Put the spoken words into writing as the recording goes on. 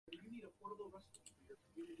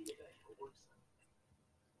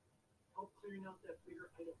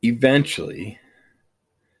Eventually,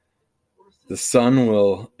 the sun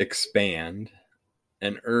will expand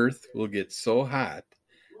and Earth will get so hot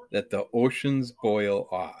that the oceans boil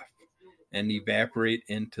off and evaporate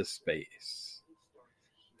into space.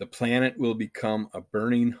 The planet will become a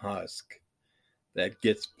burning husk that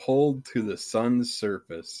gets pulled to the sun's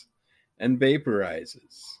surface and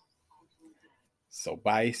vaporizes. So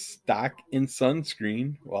buy stock in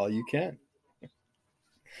sunscreen while you can.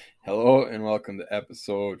 Hello and welcome to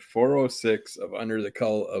episode 406 of Under the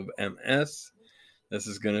Cull of MS. This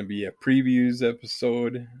is going to be a previews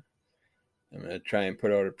episode. I'm going to try and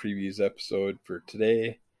put out a previews episode for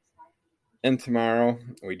today and tomorrow.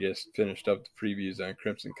 We just finished up the previews on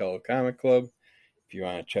Crimson Color Comic Club. If you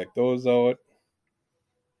want to check those out.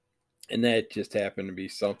 And that just happened to be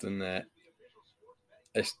something that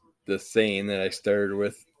the saying that I started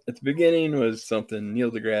with at the beginning was something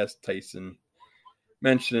Neil deGrasse Tyson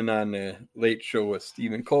mentioned on the Late Show with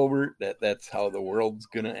Stephen Colbert, that's how the world's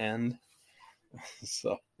going to end.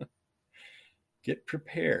 So get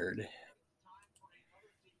prepared.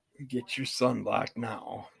 Get your sunblock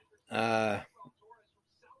now.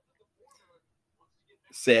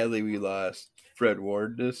 Sadly, we lost Fred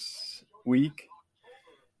Ward this week.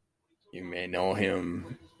 You may know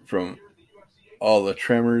him from all the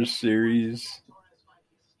Tremors series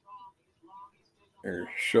or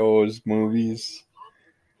shows, movies.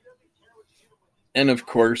 And of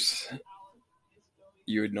course,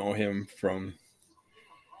 you would know him from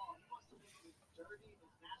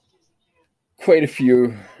quite a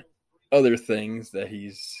few other things that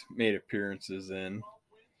he's made appearances in,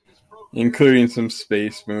 including some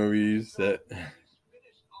space movies that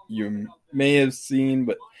you may have seen,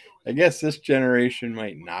 but I guess this generation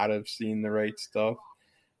might not have seen the right stuff.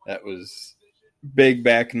 That was big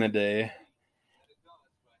back in the day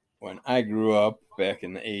when I grew up back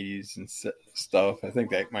in the 80s and stuff. I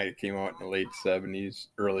think that might have came out in the late 70s,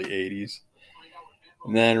 early 80s.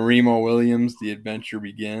 And then Remo Williams, The Adventure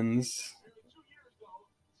Begins,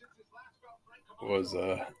 was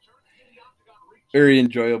a very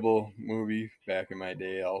enjoyable movie back in my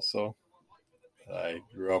day also. I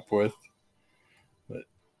grew up with. But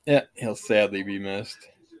yeah, he'll sadly be missed.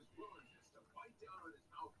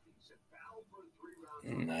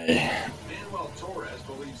 And I'm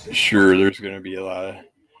sure there's going to be a lot of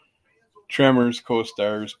Tremors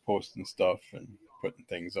co-stars posting stuff and putting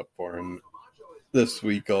things up for him this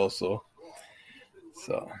week also.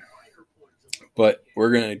 So, but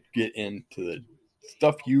we're going to get into the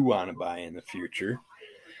stuff you want to buy in the future.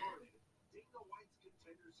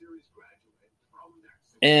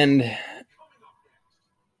 And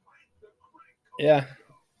yeah,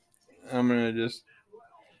 I'm going to just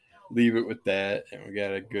leave it with that. And we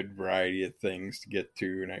got a good variety of things to get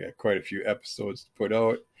to. And I got quite a few episodes to put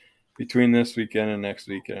out between this weekend and next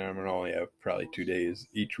weekend. I'm going to only have probably 2 days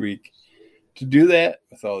each week to do that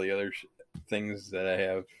with all the other things that I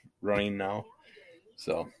have running now.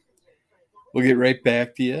 So we'll get right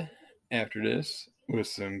back to you after this with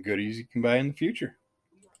some goodies you can buy in the future.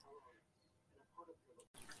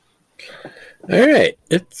 All right,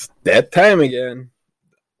 it's that time again.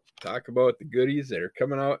 Talk about the goodies that are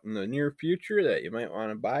coming out in the near future that you might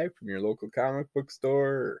want to buy from your local comic book store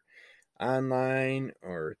or online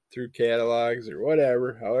or through catalogs or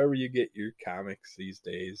whatever, however you get your comics these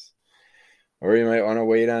days. Or you might want to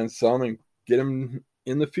wait on some and get them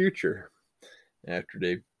in the future after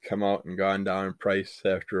they've come out and gone down in price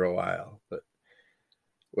after a while. But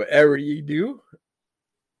whatever you do,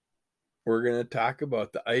 we're going to talk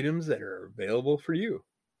about the items that are available for you.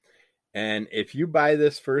 And if you buy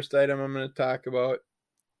this first item I'm going to talk about,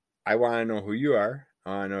 I want to know who you are.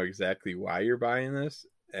 I want to know exactly why you're buying this.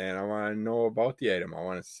 And I want to know about the item. I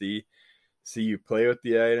want to see you play with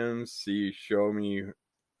the items, see you show me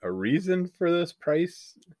a reason for this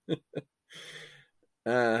price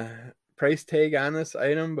price tag on this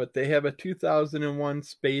item. But they have a 2001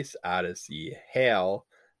 Space Odyssey HAL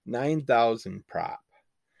 9000 prop.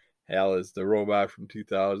 HAL is the robot from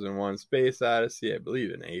 2001 Space Odyssey. I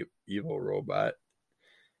believe an evil robot.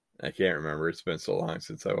 I can't remember. It's been so long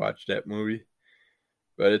since I watched that movie.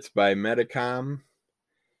 But it's by Medicom.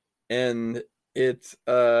 And it's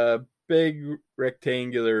a big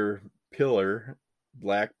rectangular pillar,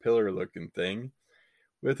 black pillar looking thing,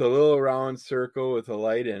 with a little round circle with a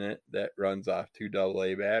light in it that runs off 2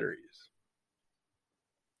 AA batteries.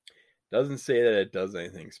 Doesn't say that it does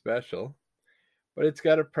anything special, but it's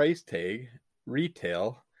got a price tag,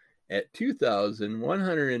 retail, at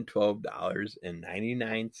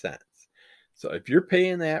 $2,112.99. So if you're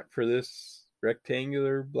paying that for this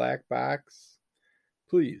rectangular black box?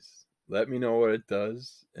 Please let me know what it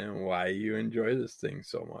does and why you enjoy this thing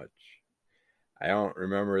so much. I don't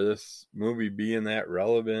remember this movie being that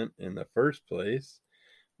relevant in the first place,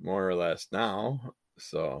 more or less now.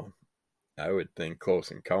 So I would think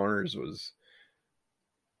Close Encounters was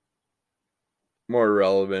more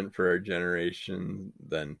relevant for our generation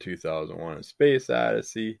than 2001: A Space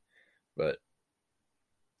Odyssey, but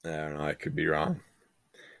I don't know, I could be wrong.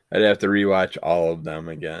 I'd have to rewatch all of them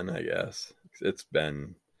again, I guess. It's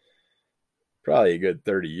been probably a good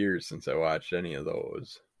 30 years since I watched any of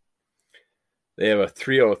those. They have a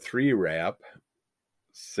 303 wrap,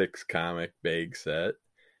 6 comic bag set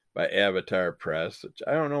by Avatar Press, which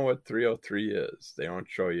I don't know what 303 is. They don't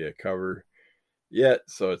show you a cover yet,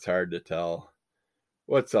 so it's hard to tell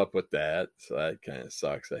what's up with that. So that kind of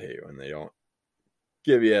sucks. I hate when they don't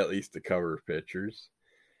give you at least the cover pictures.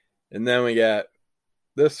 And then we got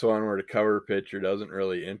this one where the cover picture doesn't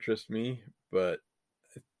really interest me, but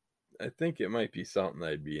I think it might be something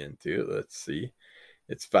I'd be into. Let's see.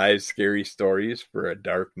 It's 5 Scary Stories for a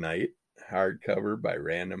Dark Night, hardcover by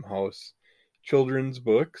Random House Children's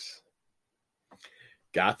Books.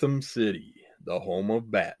 Gotham City, the home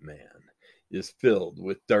of Batman, is filled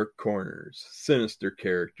with dark corners, sinister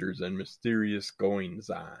characters, and mysterious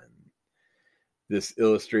goings-on. This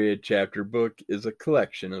illustrated chapter book is a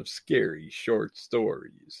collection of scary short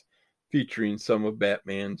stories featuring some of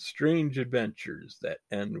Batman's strange adventures that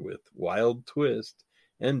end with wild twists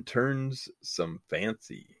and turns some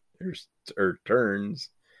fancy, or turns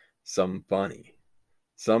some funny,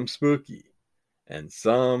 some spooky, and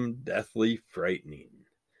some deathly frightening.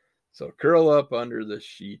 So curl up under the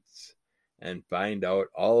sheets and find out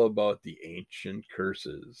all about the ancient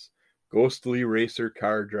curses, ghostly racer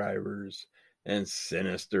car drivers, and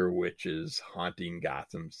sinister witches haunting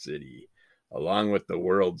Gotham City, along with the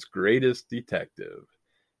world's greatest detective.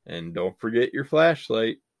 And don't forget your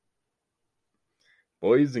flashlight.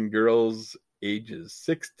 Boys and girls ages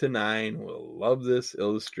 6 to 9 will love this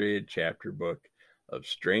illustrated chapter book of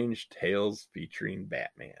strange tales featuring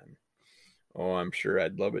Batman. Oh, I'm sure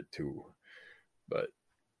I'd love it too. But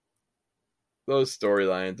those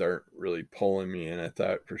storylines aren't really pulling me in. I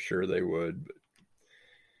thought for sure they would, but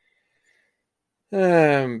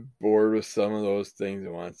I'm bored with some of those things. I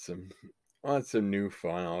want some new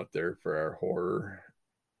fun out there for our horror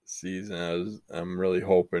season. I'm really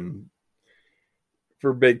hoping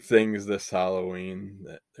for big things this Halloween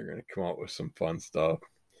that they're going to come out with some fun stuff.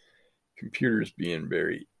 Computer's being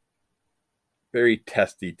very, very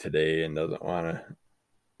testy today and doesn't want to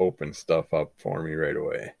open stuff up for me right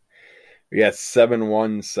away. We got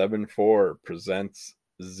 7174 presents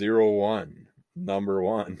 01, number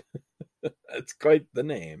 1. That's quite the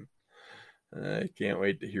name. I can't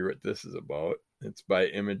wait to hear what this is about. It's by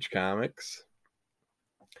Image Comics.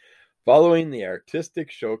 Following the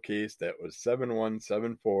artistic showcase that was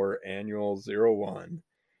 7174 Annual 01,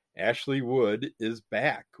 Ashley Wood is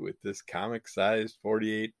back with this comic-sized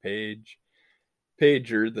 48-page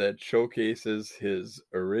pager that showcases his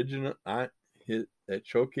original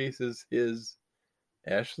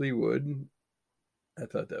Ashley Wood. I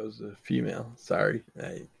thought that was a female. Sorry.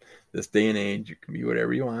 This day and age, you can be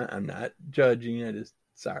whatever you want. I'm not judging. I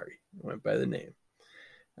went by the name.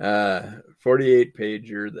 48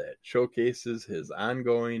 pager that showcases his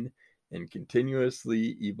ongoing and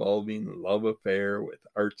continuously evolving love affair with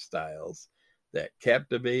art styles that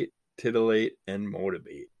captivate, titillate, and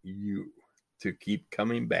motivate you to keep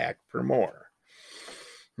coming back for more.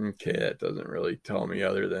 Okay, that doesn't really tell me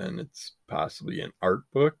other than it's possibly an art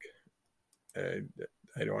book. I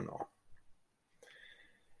don't know.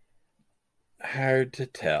 Hard to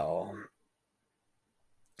tell.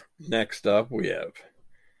 Next up, we have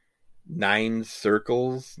 9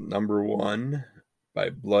 Circles, number 1 by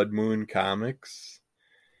Blood Moon Comics.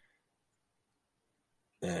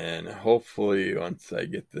 And hopefully, once I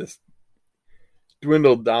get this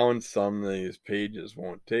dwindled down some, these pages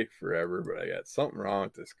won't take forever. But I got something wrong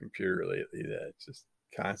with this computer lately that it's just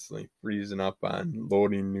constantly freezing up on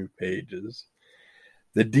loading new pages.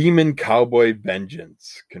 The demon cowboy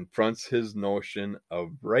Vengeance confronts his notion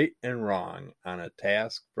of right and wrong on a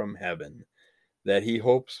task from heaven that he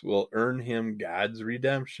hopes will earn him God's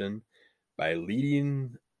redemption by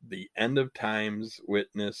leading the end of times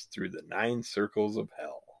witness through the 9 circles of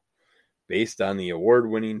hell, based on the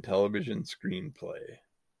award-winning television screenplay.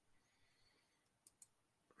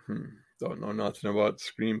 Don't know nothing about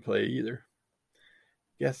screenplay either.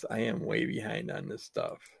 Guess I am way behind on this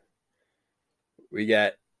stuff. We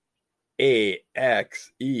got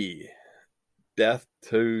AXE, Death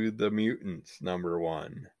to the Mutants, number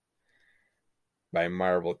 1. by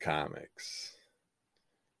Marvel Comics.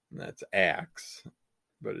 And that's Axe,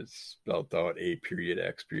 but it's spelled out A period,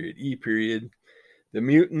 X period, E period. The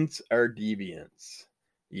mutants are deviants.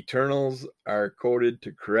 Eternals are coded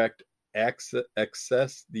to correct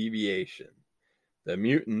excess deviation. The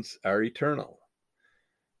mutants are eternal.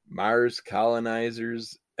 Mars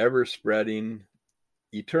colonizers ever spreading.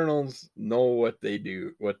 Eternals know what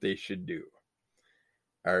they should do.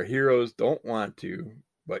 Our heroes don't want to,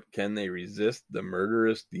 but can they resist the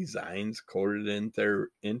murderous designs coded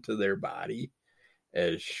into their body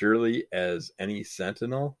as surely as any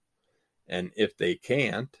sentinel? And if they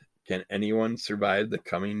can't, can anyone survive the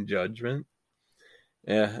coming judgment?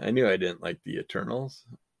 Yeah, I knew I didn't like the Eternals,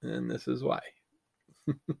 and this is why.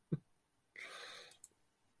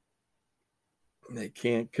 They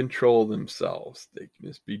can't control themselves. They can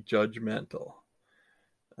just be judgmental.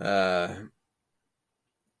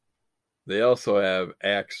 They also have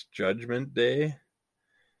Axe Judgment Day,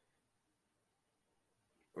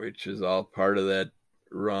 which is all part of that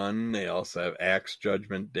run. They also have Axe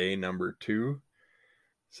Judgment Day #2.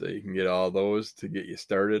 So you can get all those to get you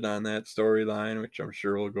started on that storyline, which I'm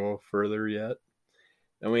sure will go further yet.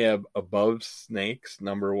 Then we have Above Snakes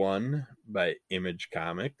 #1 by Image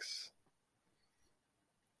Comics.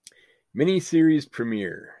 Miniseries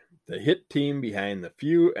premiere. The hit team behind The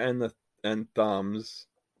Few and Thumbs.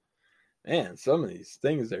 Man, some of these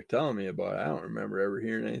things they're telling me about, I don't remember ever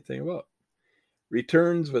hearing anything about.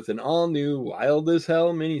 Returns with an all-new Wild as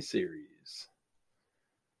Hell miniseries,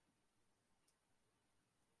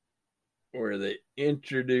 where they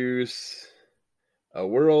introduce a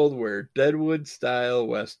world where Deadwood-style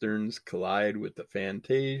westerns collide with the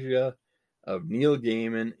fantasia of Neil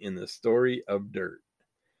Gaiman in the story of Dirt,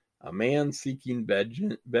 a man seeking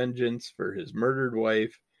vengeance for his murdered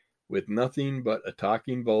wife with nothing but a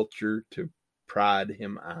talking vulture to prod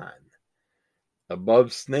him on.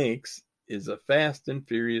 Above Snakes is a fast and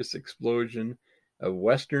furious explosion of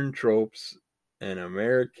Western tropes and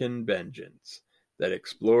American vengeance that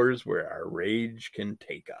explores where our rage can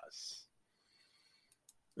take us.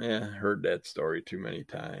 Yeah, heard that story too many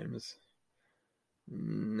times.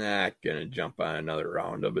 Not gonna jump on another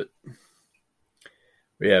round of it.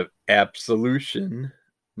 We have Absolution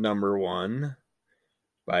 #1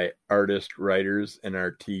 by Artists, Writers, and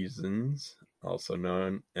Artisans, also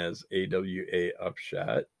known as AWA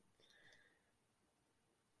Upshot.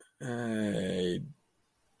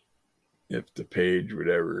 If the page would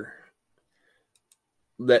ever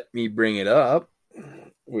let me bring it up,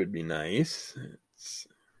 would be nice.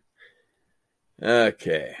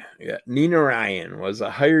 Okay, yeah. Nina Ryan was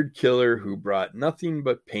a hired killer who brought nothing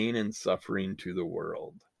but pain and suffering to the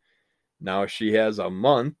world. Now she has a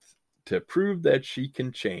month to prove that she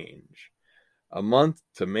can change. A month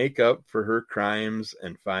to make up for her crimes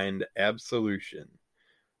and find absolution,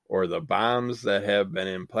 or the bombs that have been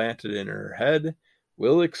implanted in her head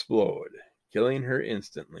will explode, killing her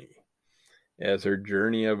instantly. As her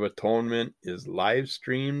journey of atonement is live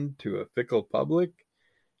streamed to a fickle public,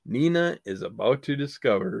 Nina is about to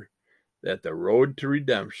discover that the road to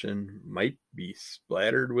redemption might be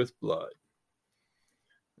splattered with blood.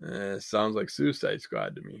 Sounds like Suicide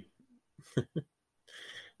Squad to me.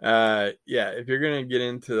 Yeah, if you're going to get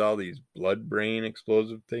into all these blood brain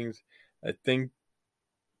explosive things, I think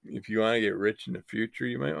if you want to get rich in the future,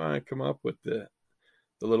 you might want to come up with the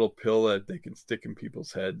little pill that they can stick in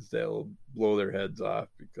people's heads that'll blow their heads off,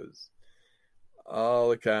 because all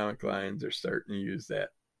the comic lines are starting to use that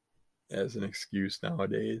as an excuse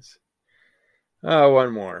nowadays.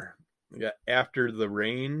 One more. We got After the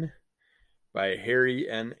Rain by Harry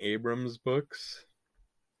N. Abrams Books.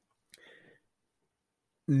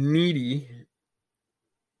 Nnedi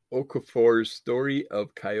Okofor's story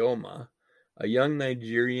of Kaoma, a young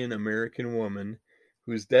Nigerian-American woman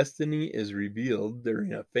whose destiny is revealed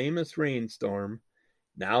during a famous rainstorm,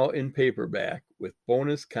 now in paperback with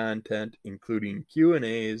bonus content including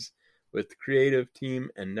Q&As with the creative team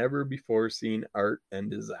and never-before-seen art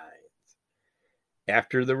and designs.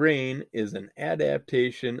 After the Rain is an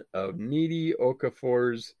adaptation of Nnedi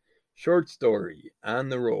Okofor's short story, On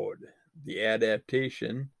the Road. The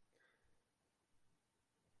adaptation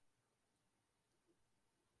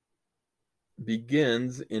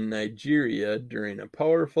begins in Nigeria during a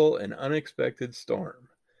powerful and unexpected storm.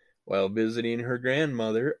 While visiting her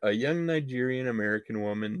grandmother, a young Nigerian-American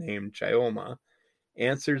woman named Chioma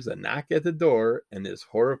answers a knock at the door and is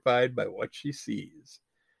horrified by what she sees.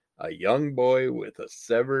 A young boy with a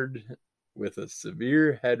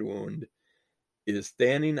severe head wound is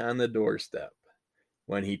standing on the doorstep.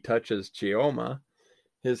 When he touches Chioma,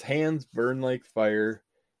 his hands burn like fire,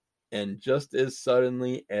 and just as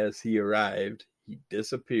suddenly as he arrived, he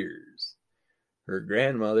disappears. Her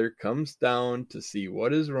grandmother comes down to see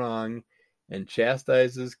what is wrong and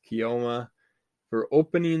chastises Keoma for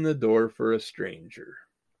opening the door for a stranger.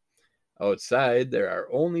 Outside, there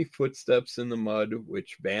are only footsteps in the mud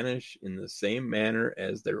which vanish in the same manner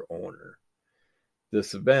as their owner.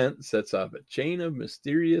 This event sets off a chain of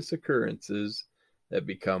mysterious occurrences that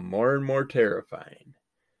become more and more terrifying.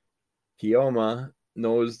 Keoma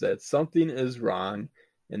knows that something is wrong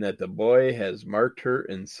and that the boy has marked her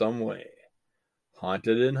in some way.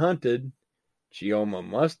 Haunted and hunted, Keoma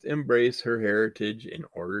must embrace her heritage in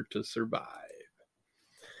order to survive.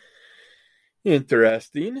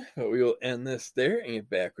 Interesting, but we will end this there and get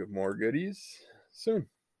back with more goodies soon.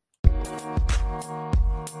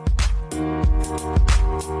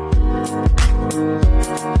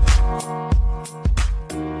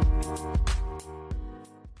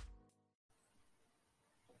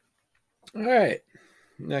 All right,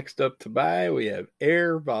 next up to buy, we have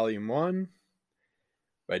Air Volume 1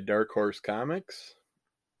 by Dark Horse Comics.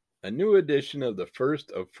 A new edition of the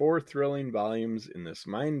first of 4 thrilling volumes in this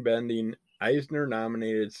mind-bending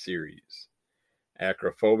Eisner-nominated series.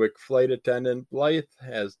 Acrophobic flight attendant Blythe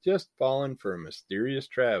has just fallen for a mysterious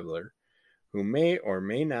traveler who may or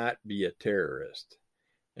may not be a terrorist,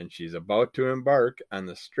 and she's about to embark on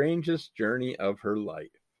the strangest journey of her life,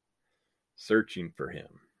 searching for him.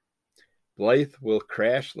 Blythe will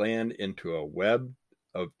crash land into a web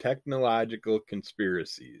of technological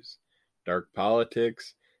conspiracies, dark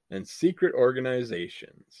politics, and secret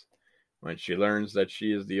organizations. When she learns that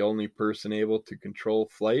she is the only person able to control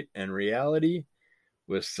flight and reality,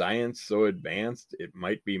 with science so advanced it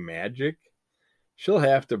might be magic, she'll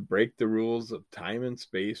have to break the rules of time and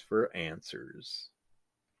space for answers.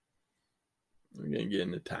 We're going to get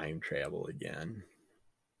into time travel again.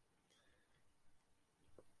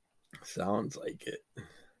 Sounds like it.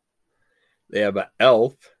 They have an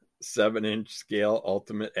Elf 7-inch scale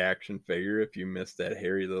ultimate action figure if you missed that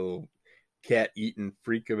hairy little cat-eating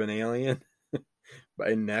freak of an alien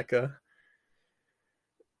by NECA.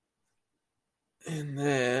 And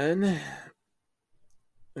then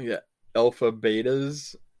we got Alpha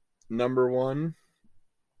Betas #1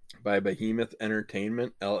 by Behemoth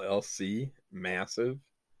Entertainment LLC. Massive.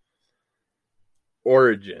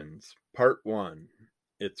 Origins Part 1.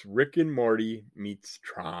 It's Rick and Morty meets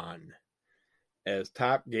Tron. As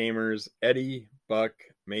top gamers Eddie, Buck,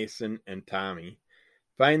 Mason, and Tommy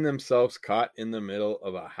find themselves caught in the middle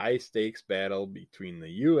of a high-stakes battle between the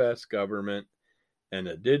U.S. government and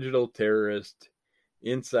a digital terrorist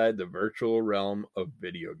inside the virtual realm of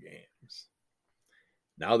video games.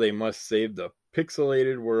 Now they must save the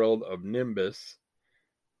pixelated world of Nimbus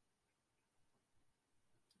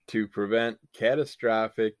to prevent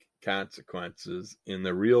catastrophic consequences in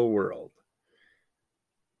the real world.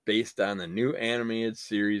 Based on the new animated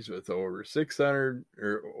series with over 6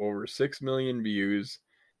 million views,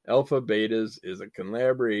 Alpha Betas is a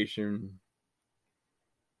collaboration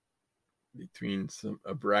between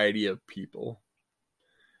a variety of people.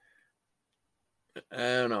 I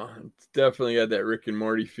don't know. It's definitely got that Rick and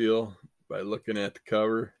Morty feel by looking at the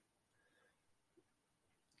cover.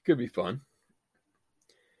 Could be fun.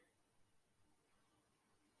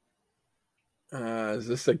 Is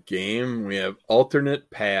this a game? We have Alternate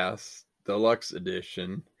Paths Deluxe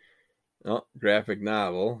Edition. Graphic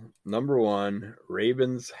novel. #1,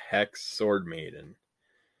 Raven's Hex Sword Maiden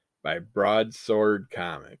by Broadsword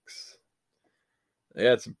Comics. They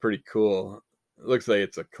got some pretty cool. It looks like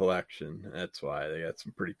it's a collection. That's why they got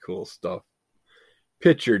some pretty cool stuff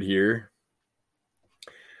pictured here.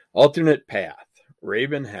 Alternate Path,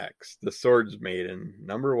 Raven Hex, the Swords Maiden.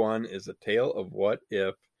 #1 is a tale of what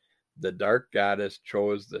if the Dark Goddess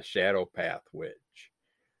chose the Shadow Path Witch.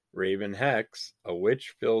 Raven Hex, a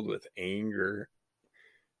witch filled with angry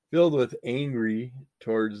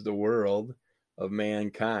towards the world of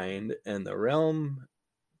mankind and the realm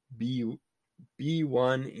B1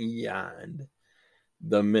 Eond,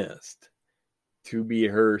 the Mist, to be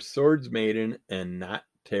her swords maiden and not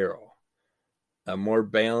Tarot, a more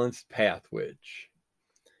balanced path witch.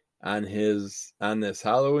 On this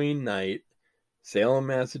Halloween night, Salem,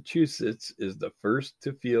 Massachusetts is the first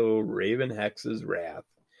to feel Raven Hex's wrath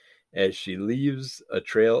as she leaves a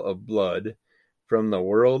trail of blood from the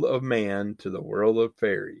world of man to the world of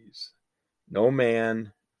fairies. No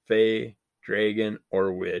man, fae, dragon,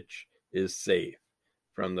 or witch is safe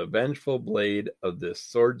from the vengeful blade of this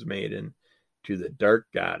swords maiden to the dark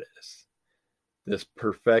goddess. This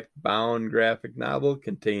perfect bound graphic novel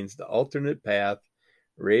contains the alternate path,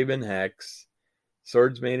 Raven Hex,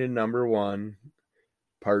 Swords Maiden #1,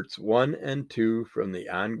 parts 1 and 2 from the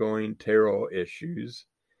ongoing Tarot issues,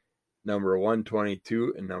 number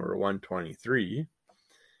 122 and number 123.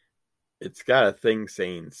 It's got a thing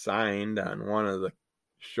saying signed on one of the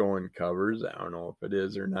showing covers. I don't know if it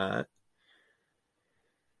is or not.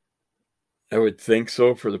 I would think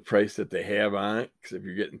so for the price that they have on it, because if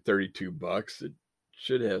you're getting $32, it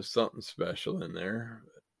should have something special in there.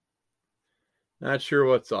 Not sure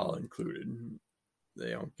what's all included. They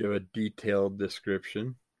don't give a detailed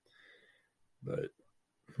description, but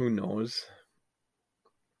who knows?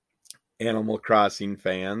 Animal Crossing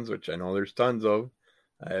fans, which I know there's tons of.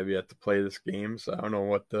 I have yet to play this game, so I don't know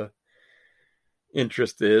what the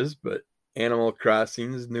interest is, but Animal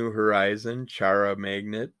Crossing's New Horizon Chara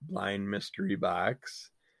Magnet Blind Mystery Box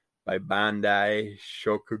by Bandai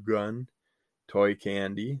Shokugun Toy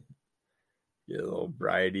Candy. Get a little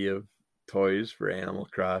variety of toys for Animal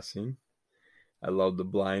Crossing. I love the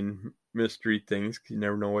blind mystery things because you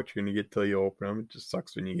never know what you're going to get till you open them. It just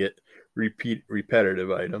sucks when you get repetitive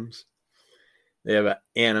items. They have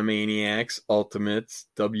Animaniacs Ultimates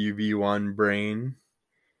WV1 Brain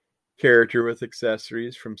character with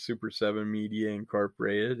accessories from Super 7 Media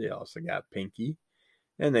Incorporated. They also got Pinky,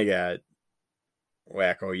 and they got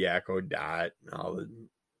Wacko Yakko Dot and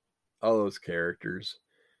all those characters.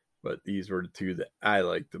 But these were the two that I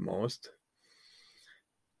liked the most.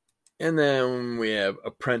 And then we have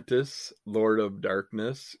Apprentice, Lord of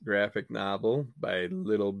Darkness graphic novel by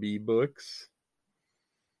Little Bee Books.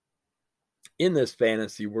 In this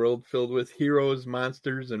fantasy world filled with heroes,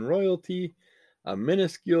 monsters, and royalty, a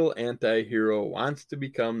minuscule anti-hero wants to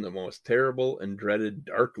become the most terrible and dreaded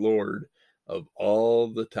Dark Lord of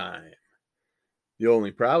all the time. The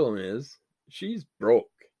only problem is, she's broke,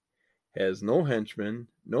 has no henchmen,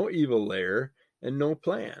 no evil lair, and no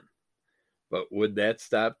plan. But would that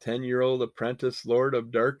stop 10-year-old apprentice Lord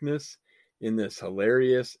of Darkness in this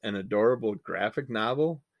hilarious and adorable graphic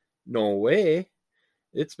novel? No way.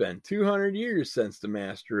 It's been 200 years since the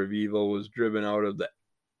Master of Evil was driven out of the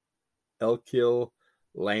Elkil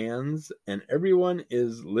lands, and everyone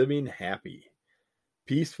is living happy,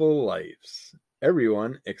 peaceful lives.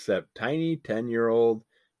 Everyone except tiny 10-year-old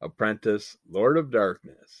apprentice Lord of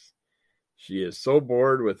Darkness. She is so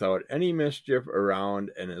bored without any mischief around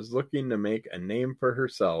and is looking to make a name for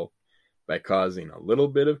herself by causing a little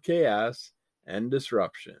bit of chaos and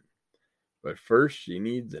disruption. But first she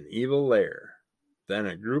needs an evil lair, then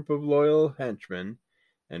a group of loyal henchmen,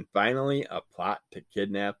 and finally a plot to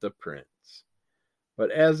kidnap the prince. But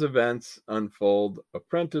as events unfold,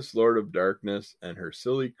 Apprentice Lord of Darkness and her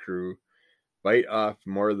silly crew bite off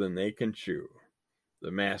more than they can chew. The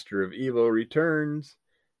Master of Evil returns.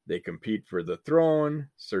 They compete for the throne,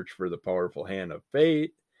 search for the powerful hand of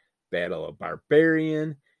fate, battle a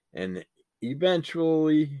barbarian, and eventual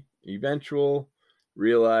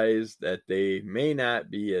realize that they may not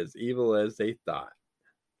be as evil as they thought.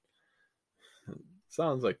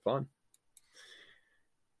 Sounds like fun.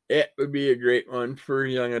 It would be a great one for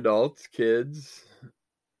young adults, kids.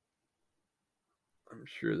 I'm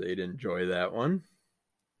sure they'd enjoy that one.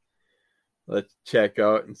 Let's check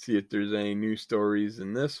out and see if there's any new stories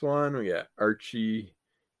in this one. We got Archie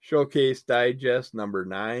Showcase Digest number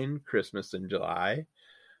 9, Christmas in July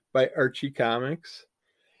by Archie Comics.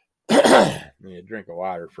 I need a drink of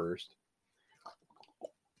water first.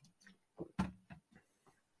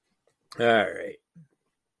 All right.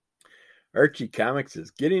 Archie Comics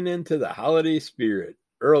is getting into the holiday spirit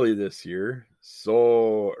early this year.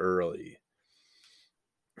 So early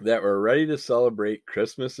that we're ready to celebrate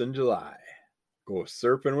Christmas in July. Go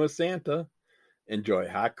surfing with Santa, enjoy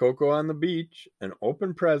hot cocoa on the beach, and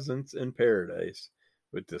open presents in paradise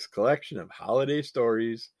with this collection of holiday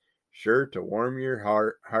stories sure to warm your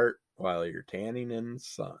heart while you're tanning in the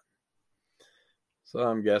sun. So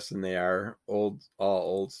I'm guessing they are all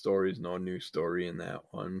old stories, no new story in that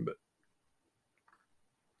one, but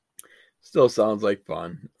still sounds like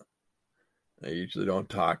fun. I usually don't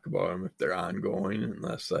talk about them if they're ongoing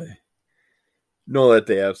unless I know that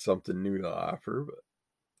they have something new to offer,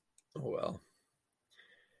 but oh well.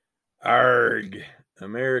 Arg!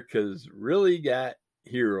 America's Really Got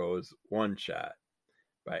Heroes One Shot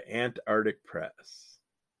by Antarctic Press.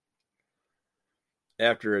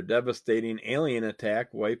 After a devastating alien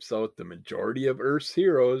attack wipes out the majority of Earth's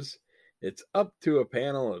heroes, it's up to a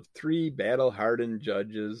panel of 3 battle-hardened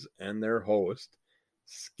judges and their host,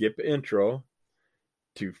 Skip Intro,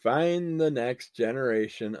 to find the next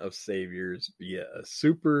generation of saviors via a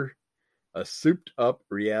souped-up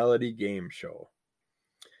reality game show.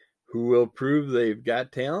 Who will prove they've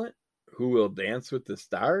got talent? Who will dance with the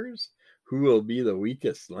stars? Who will be the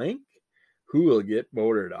weakest link? Who will get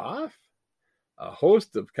voted off? A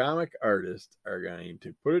host of comic artists are going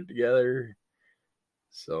to put it together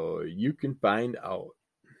So you can find out.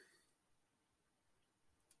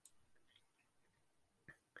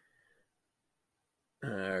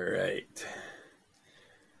 All right.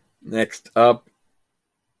 Next up,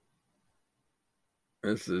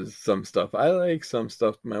 this is some stuff I like, some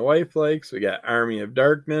stuff my wife likes. We got Army of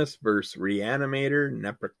Darkness versus Reanimator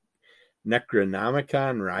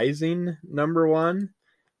Necronomicon Rising #1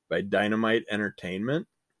 by Dynamite Entertainment.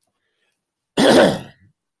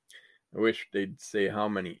 I wish they'd say how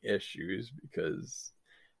many issues, because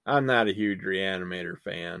I'm not a huge Reanimator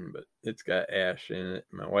fan, but it's got Ash in it.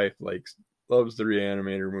 My wife loves the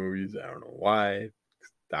Reanimator movies. I don't know why.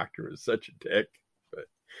 Doctor was such a dick. But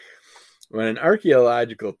when an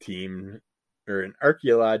archaeological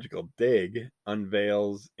dig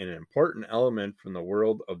unveils an important element from the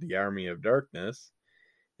world of the Army of Darkness,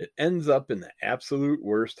 it ends up in the absolute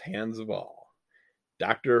worst hands of all.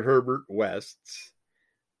 Dr. Herbert West's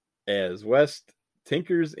as West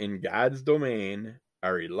tinkers in God's domain,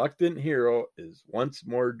 our reluctant hero is once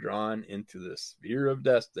more drawn into the sphere of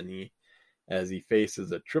destiny as he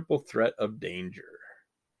faces a triple threat of danger.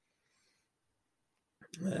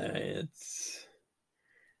 It's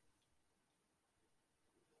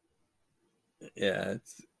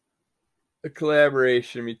a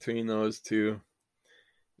collaboration between those two.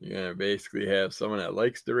 You're going to basically have someone that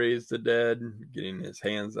likes to raise the dead getting his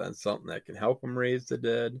hands on something that can help him raise the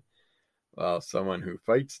dead, while someone who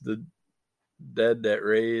fights the dead that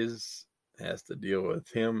raise has to deal with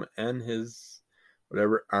him and his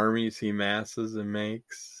whatever armies he masses and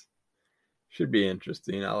makes. Should be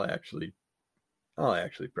interesting. I'll actually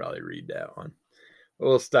probably read that one. But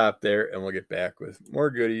we'll stop there and we'll get back with more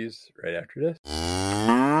goodies right after this.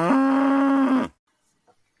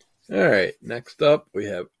 All right, next up we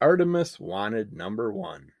have Artemis Wanted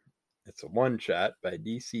 #1. It's a one-shot by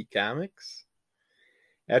DC Comics.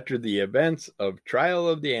 After the events of Trial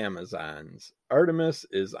of the Amazons, Artemis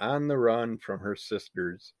is on the run from her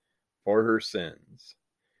sisters for her sins.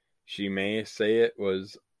 She may say it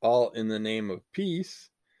was all in the name of peace,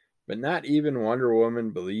 but not even Wonder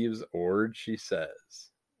Woman believes a word she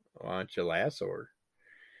says. Why don't you lasso her?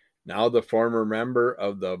 Now the former member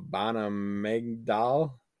of the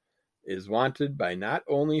Bana-Magdal is wanted by not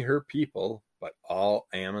only her people, but all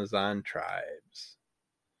Amazon tribes.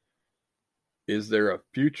 Is there a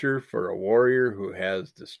future for a warrior who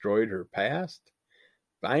has destroyed her past?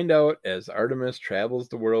 Find out as Artemis travels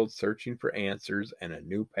the world searching for answers and a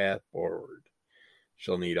new path forward.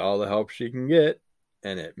 She'll need all the help she can get,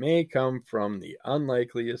 and it may come from the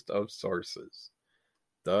unlikeliest of sources,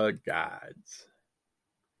 the gods.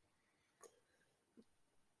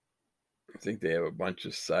 I think they have a bunch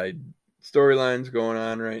of side storylines going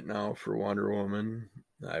on right now for Wonder Woman.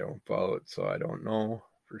 I don't follow it, so I don't know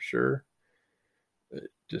for sure. It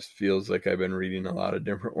just feels like I've been reading a lot of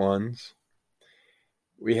different ones.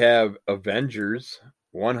 We have Avengers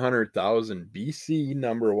 100,000 BC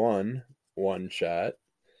 #1 one shot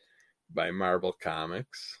by Marvel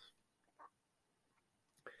Comics.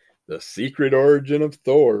 The secret origin of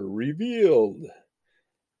Thor revealed.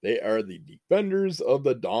 They are the defenders of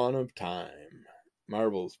the dawn of time,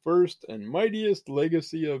 Marvel's first and mightiest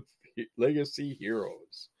legacy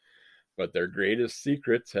heroes. But their greatest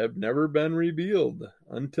secrets have never been revealed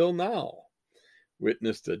until now.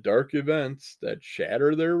 Witness the dark events that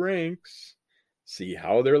shatter their ranks. See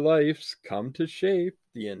how their lives come to shape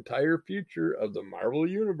the entire future of the Marvel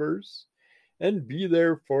Universe, and be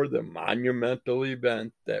there for the monumental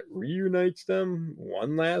event that reunites them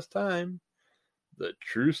one last time. The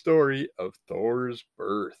true story of Thor's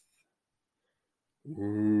birth.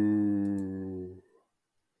 Ooh.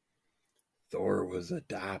 Thor was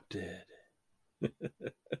adopted.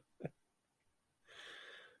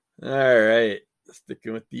 All right.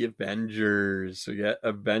 Sticking with the Avengers. We got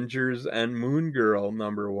Avengers and Moon Girl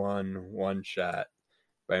 #1 one shot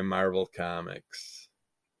by Marvel Comics.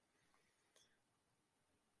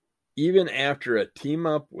 Even after a team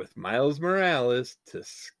up with Miles Morales to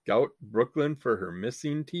scout Brooklyn for her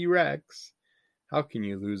missing T-Rex, how can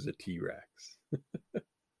you lose a T-Rex?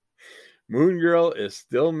 Moon Girl is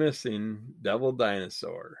still missing Devil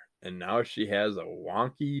Dinosaur, and now she has a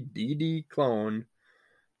wonky DD clone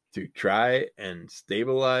to try and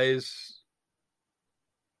stabilize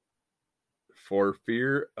for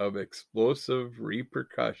fear of explosive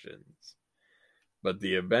repercussions. But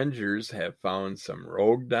the Avengers have found some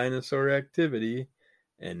rogue dinosaur activity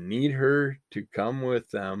and need her to come with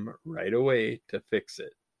them right away to fix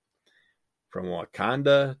it. From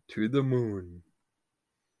Wakanda to the moon.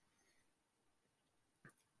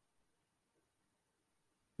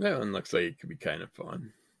 That one looks like it could be kind of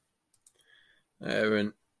fun. I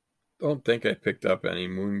haven't don't think I picked up any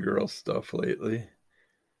Moon Girl stuff lately.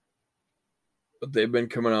 But they've been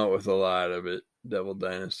coming out with a lot of it, Devil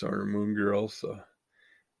Dinosaur and Moon Girl, so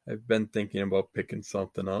I've been thinking about picking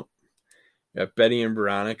something up. Got Betty and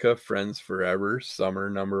Veronica, Friends Forever, Summer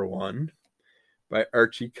 #1 by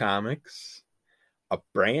Archie Comics. A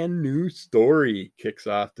brand new story kicks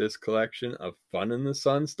off this collection of Fun in the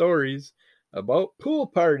Sun stories about pool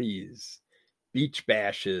parties, beach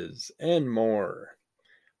bashes, and more.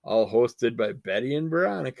 All hosted by Betty and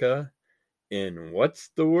Veronica in What's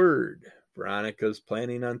the Word? Veronica's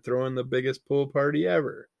planning on throwing the biggest pool party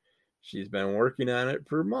ever. She's been working on it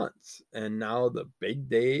for months, and now the big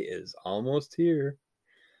day is almost here.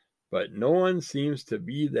 But no one seems to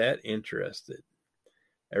be that interested.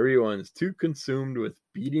 Everyone's too consumed with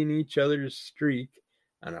beating each other's streak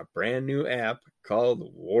on a brand new app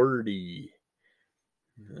called Wordy.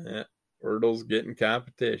 Wordle's getting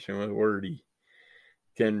competition with Wordy.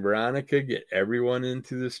 Can Veronica get everyone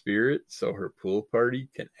into the spirit so her pool party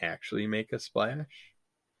can actually make a splash?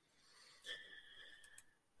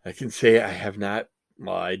 I can say I have not.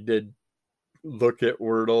 Well, I did look at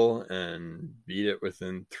Wordle and beat it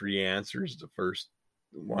within 3 answers. The first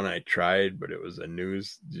one I tried, but it was a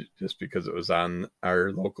news just because it was on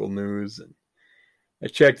our local news, and I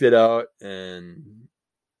checked it out, and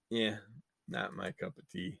yeah, not my cup of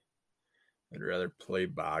tea. I'd rather play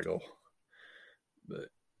Boggle. But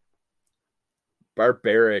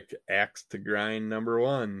Barbaric Axe to Grind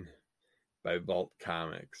 #1 by Vault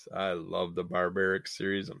Comics. I love the Barbaric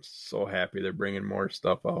series. I'm so happy they're bringing more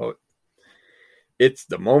stuff out. It's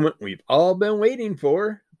the moment we've all been waiting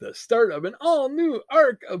for, the start of an all-new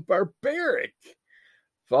arc of Barbaric.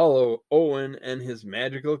 Follow Owen and his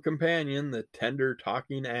magical companion, the tender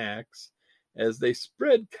talking axe, as they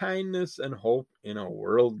spread kindness and hope in a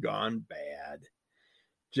world gone bad.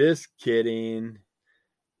 Just kidding.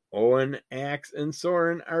 Owen, Axe, and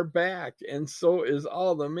Soren are back, and so is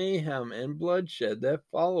all the mayhem and bloodshed that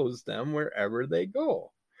follows them wherever they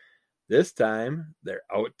go. This time, they're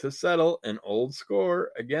out to settle an old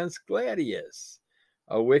score against Gladius,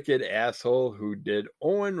 a wicked asshole who did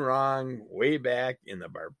Owen wrong way back in the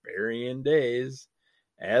barbarian days.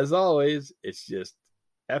 As always, it's just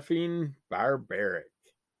effing barbaric.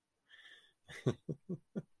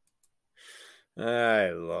 I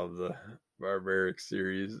love the Barbaric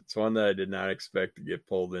series. It's one that I did not expect to get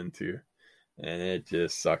pulled into, and it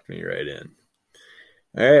just sucked me right in.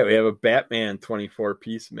 All right, we have a Batman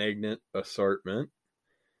 24-piece magnet assortment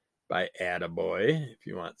by Attaboy. If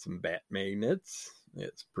you want some bat magnets,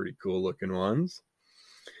 it's pretty cool looking ones.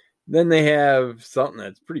 Then they have something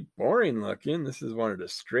that's pretty boring looking. This is one of the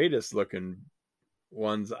straightest looking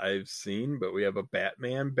ones I've seen, but we have a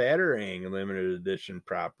Batman Batarang limited edition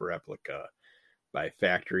prop replica by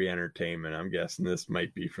Factory Entertainment. I'm guessing this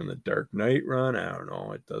might be from the Dark Knight run. I don't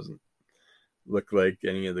know. It doesn't look like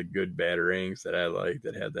any of the good Batarangs that I like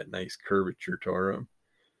that have that nice curvature to them.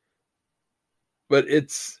 But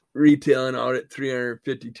it's retailing out at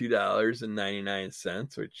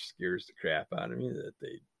 $352.99, which scares the crap out of me that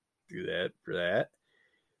they do that for that.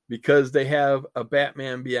 Because they have a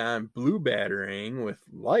Batman Beyond Blue Batarang with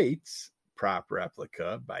lights prop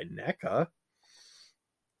replica by NECA.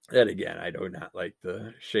 And again, I do not like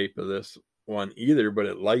the shape of this one either, but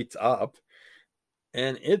it lights up.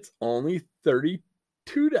 And it's only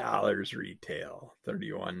 $32 retail,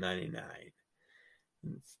 $31.99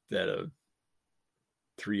 instead of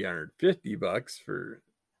 $350 for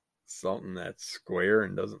something that's square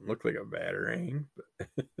and doesn't look like a Batarang.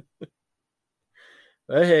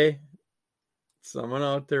 But hey, someone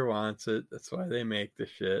out there wants it. That's why they make the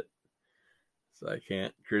shit. So I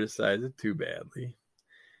can't criticize it too badly.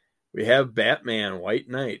 We have Batman White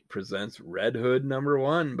Knight presents Red Hood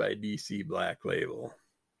 #1 by DC Black Label.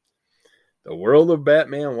 The world of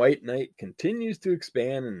Batman White Knight continues to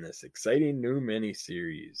expand in this exciting new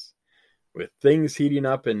miniseries. With things heating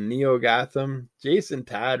up in Neo Gotham, Jason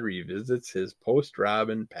Todd revisits his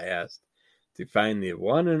post-Robin past to find the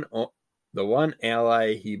one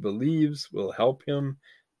ally he believes will help him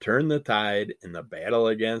turn the tide in the battle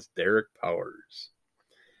against Derek Powers.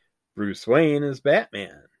 Bruce Wayne is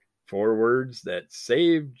Batman. 4 words that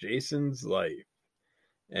saved Jason's life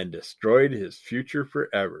and destroyed his future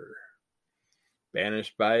forever.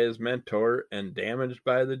 Banished by his mentor and damaged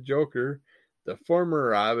by the Joker, the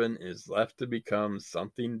former Robin is left to become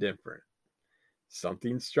something different,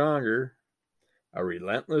 something stronger, a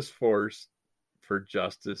relentless force for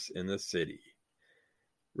justice in the city.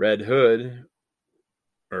 Red Hood.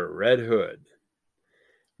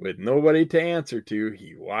 With nobody to answer to,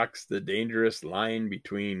 he walks the dangerous line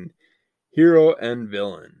between hero and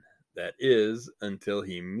villain. that is, until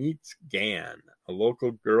he meets Gan, a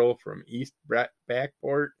local girl from East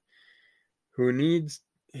Backport who needs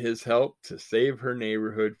his help to save her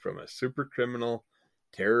neighborhood from a super criminal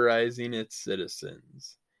terrorizing its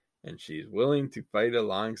citizens. And she's willing to fight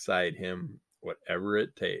alongside him, whatever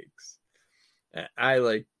it takes. And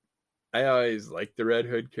I always liked the Red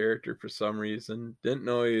Hood character for some reason. Didn't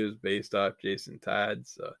know he was based off Jason Todd,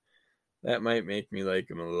 so that might make me like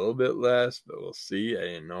him a little bit less, but we'll see. I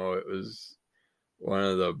didn't know it was one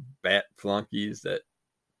of the bat flunkies that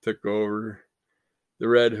took over the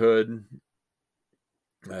Red Hood.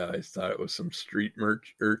 I always thought it was some street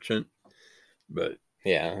urchin, but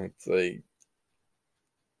yeah, it's like,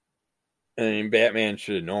 I mean, Batman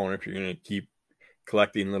should have known if you're going to keep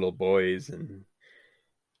collecting little boys and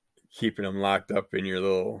keeping them locked up in your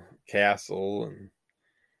little castle and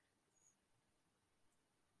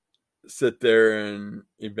sit there and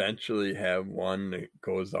eventually have one that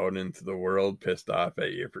goes out into the world pissed off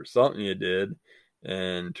at you for something you did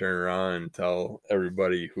and turn around and tell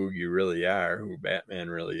everybody who you really are, who Batman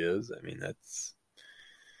really is. I mean,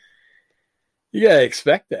 you gotta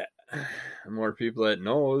expect that. The more people that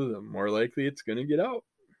know, the more likely it's gonna get out.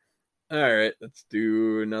 All right, let's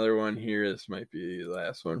do another one here. This might be the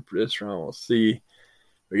last one for this round. We'll see.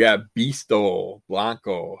 We got Beasto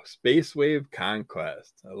Blanco, Space Wave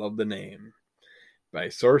Conquest. I love the name. By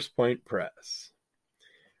SourcePoint Press.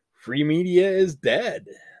 Free media is dead.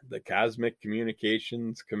 The Cosmic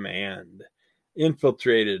Communications Command,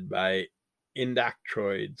 infiltrated by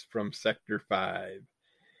Indoctroids from Sector 5,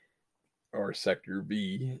 or Sector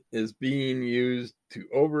B, is being used to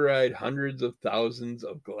override hundreds of thousands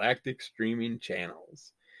of galactic streaming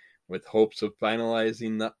channels, with hopes of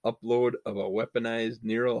finalizing the upload of a weaponized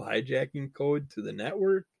neural hijacking code to the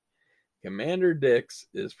network. Commander Dix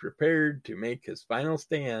is prepared to make his final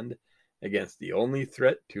stand against the only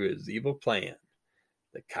threat to his evil plan,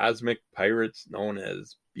 the cosmic pirates known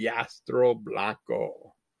as Biastro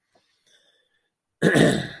Blanco.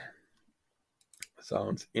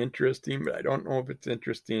 Sounds interesting, but I don't know if it's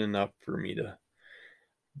interesting enough for me to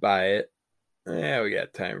buy it. Yeah, we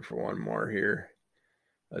got time for one more here.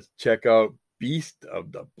 Let's check out Beast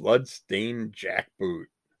of the Bloodstained Jackboot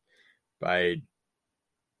by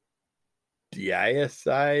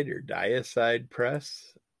Diacide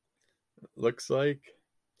Press. Looks like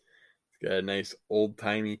it's got a nice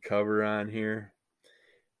old-timey cover on here.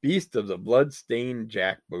 Beast of the Bloodstained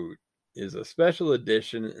Jackboot is a special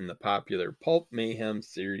edition in the popular Pulp Mayhem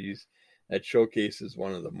series that showcases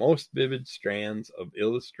one of the most vivid strands of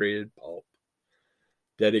illustrated pulp.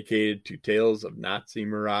 Dedicated to tales of Nazi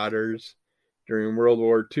marauders during World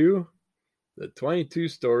War II, the 22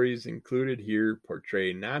 stories included here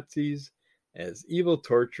portray Nazis as evil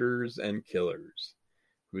torturers and killers,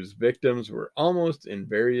 whose victims were almost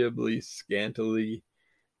invariably scantily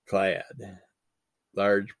clad,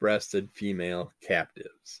 large-breasted female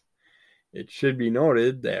captives. It should be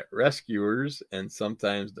noted that rescuers, and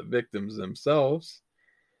sometimes the victims themselves,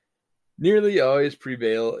 nearly always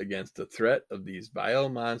prevail against the threat of these vile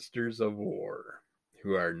monsters of war,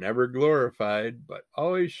 who are never glorified but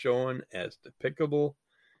always shown as despicable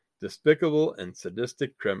and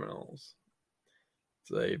sadistic criminals.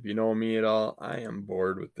 So if you know me at all, I am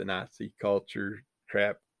bored with the Nazi culture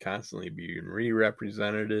crap constantly being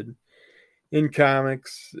re-represented in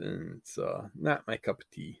comics, and it's not my cup of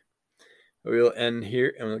tea. We'll end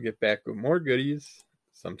here and we'll get back with more goodies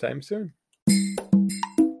sometime soon.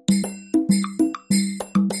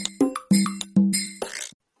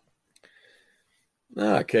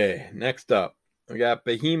 Okay, next up, we got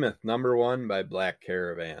Behemoth #1 by Black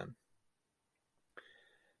Caravan.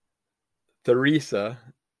 Theresa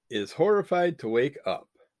is horrified to wake up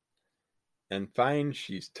and find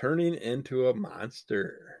she's turning into a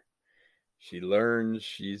monster. She learns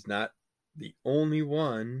she's not the only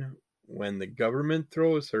one when the government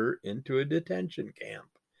throws her into a detention camp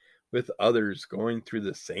with others going through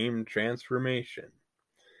the same transformation.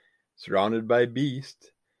 Surrounded by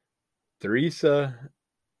beasts, Theresa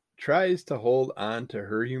tries to hold on to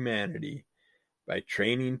her humanity by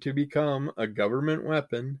training to become a government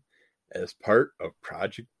weapon as part of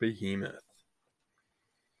Project Behemoth.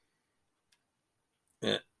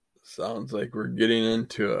 It sounds like we're getting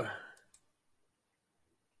into a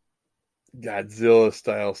Godzilla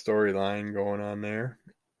style storyline going on there.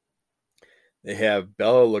 They have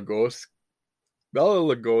Bela Lugosi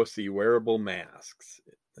wearable masks.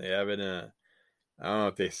 They have it in a, I don't know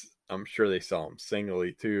if they, I'm sure they sell them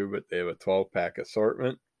singly too, but they have a 12-pack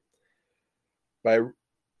assortment. By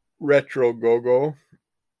Retro Go-Go,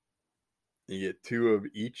 you get 2 of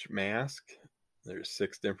each mask. There's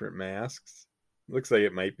 6 different masks. Looks like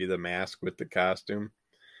it might be the mask with the costume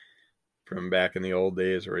from back in the old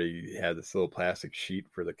days where he had this little plastic sheet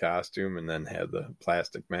for the costume and then had the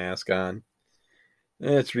plastic mask on.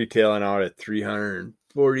 And it's retailing out at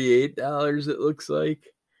 $348, it looks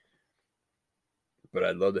like. But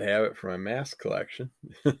I'd love to have it for my mask collection.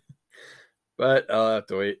 But I'll have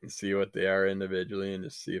to wait and see what they are individually and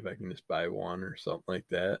just see if I can just buy one or something like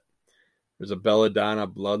that. There's a Belladonna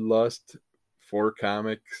Bloodlust 5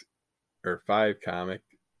 comic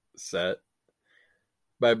set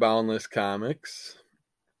by Boundless Comics.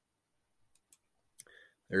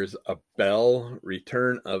 There's a Belle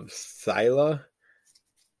Return of Scylla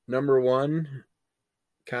 #1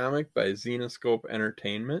 comic by Zenescope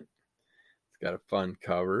Entertainment. It's got a fun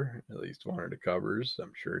cover, at least one of the covers.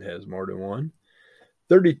 I'm sure it has more than one.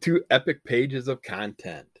 32 epic pages of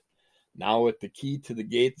content. Now with the key to the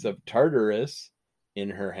gates of Tartarus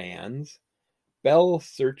in her hands, Belle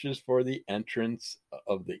searches for the entrance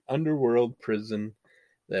of the underworld prison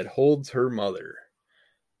that holds her mother.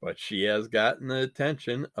 But she has gotten the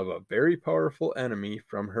attention of a very powerful enemy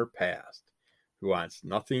from her past, who wants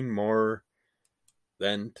nothing more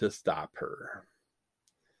than to stop her.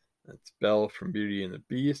 That's Belle from Beauty and the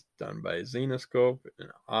Beast, done by Zenescope in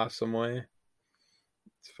an awesome way.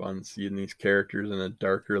 It's fun seeing these characters in a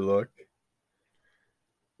darker look.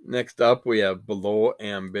 Next up, we have Below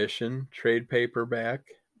Ambition trade paperback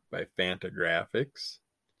by Fantagraphics.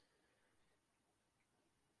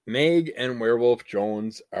 Meg and Werewolf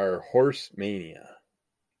Jones are Horse Mania.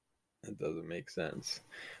 That doesn't make sense.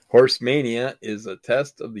 Horse Mania is a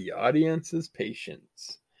test of the audience's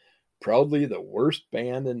patience. Proudly the worst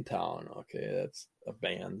band in town. Okay, that's a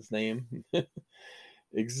band's name.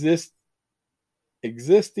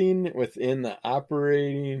 Existing within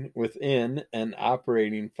and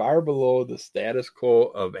operating far below the status quo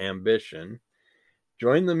of ambition.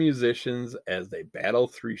 Join the musicians as they battle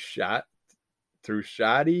through shoddy,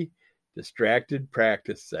 distracted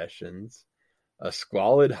practice sessions, a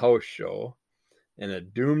squalid house show, and a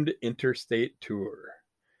doomed interstate tour.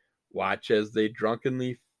 Watch as they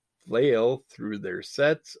drunkenly flail through their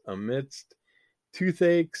sets amidst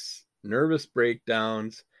toothaches, nervous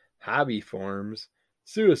breakdowns, hobby forms,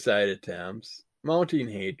 suicide attempts, mounting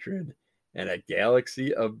hatred, and a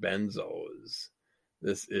galaxy of benzos.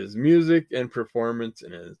 This is music and performance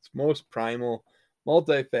in its most primal,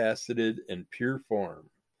 multifaceted, and pure form.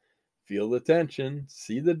 Feel the tension,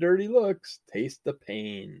 see the dirty looks, taste the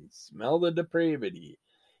pain, smell the depravity,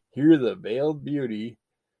 hear the veiled beauty.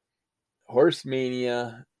 Horse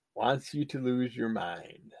Mania wants you to lose your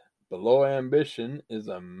mind. Below Ambition is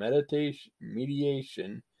a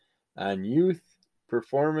mediation on youth,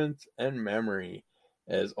 performance, and memory,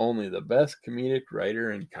 as only the best comedic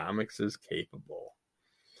writer in comics is capable.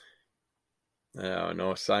 I don't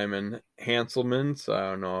know Simon Hanselman, so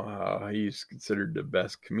I don't know how he's considered the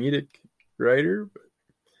best comedic writer, but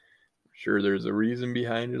I'm sure there's a reason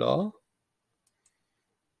behind it all.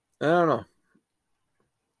 I don't know.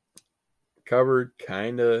 Cover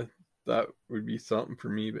kind of thought would be something for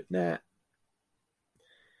me, but nah.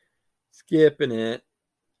 Skipping it.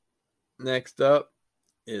 Next up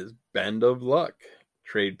is Bend of Luck,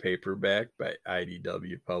 trade paperback by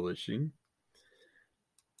IDW Publishing,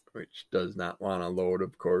 which does not want to load,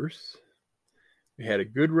 of course. We had a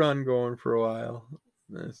good run going for a while,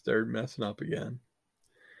 and then it started messing up again.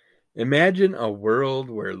 Imagine a world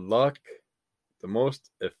where luck, the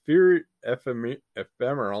most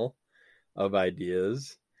ephemeral of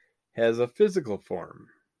ideas, has a physical form.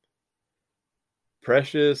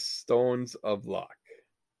 Precious stones of luck,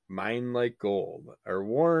 mined like gold, are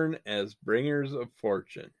worn as bringers of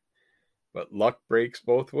fortune. But luck breaks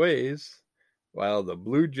both ways. While the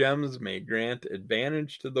blue gems may grant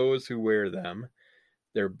advantage to those who wear them,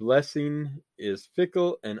 their blessing is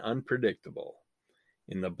fickle and unpredictable.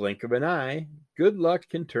 In the blink of an eye, good luck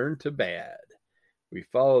can turn to bad. We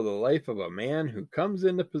follow the life of a man who comes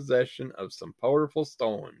into possession of some powerful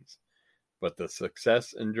stones, but the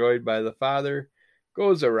success enjoyed by the father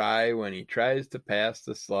goes awry when he tries to pass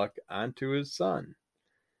this luck on to his son.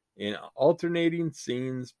 In alternating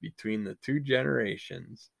scenes between the two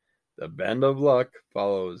generations, the Bend of Luck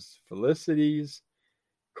follows Felicity's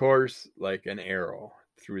course like an arrow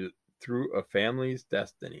through a family's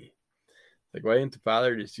destiny. Like, why didn't the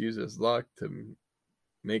father just use his luck to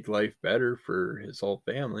make life better for his whole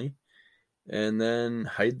family and then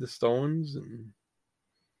hide the stones and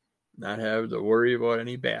not have to worry about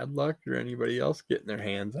any bad luck or anybody else getting their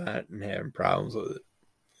hands on it and having problems with it?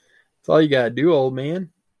 That's all you gotta do, old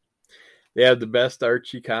man. They have the best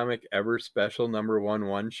Archie comic ever special #1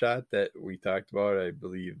 one-shot that we talked about, I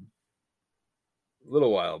believe, a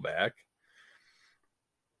little while back.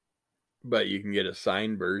 but you can get a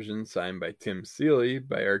signed version signed by Tim Seeley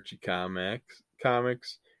by Archie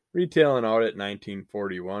Comics, retailing out at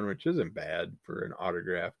 $19.41, which isn't bad for an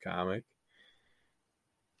autographed comic.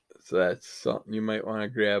 So that's something you might want to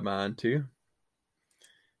grab onto.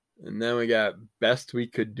 And then we got Best We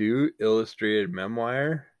Could Do illustrated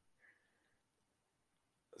memoir,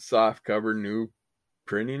 soft cover new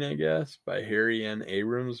printing, I guess, by Harry N.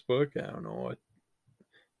 Abrams' book. I don't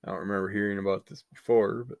remember hearing about this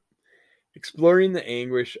before, but exploring the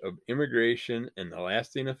anguish of immigration and the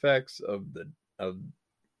lasting effects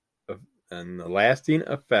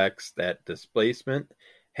that displacement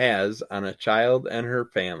has on a child and her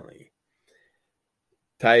family.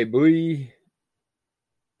 Tai Bui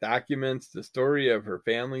documents the story of her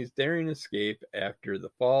family's daring escape after the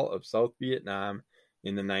fall of South Vietnam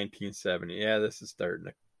in the 1970s. Yeah, this is starting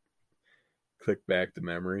to click back to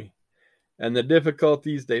memory. And the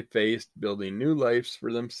difficulties they faced building new lives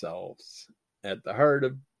for themselves. At the heart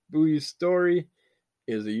of Bui's story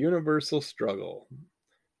is a universal struggle.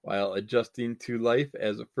 While adjusting to life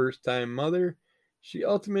as a first-time mother, she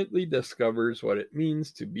ultimately discovers what it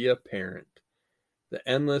means to be a parent. The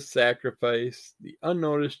endless sacrifice, the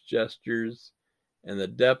unnoticed gestures, and the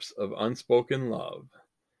depths of unspoken love.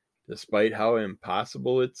 Despite how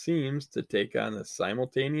impossible it seems to take on the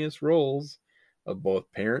simultaneous roles of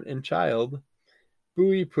both parent and child,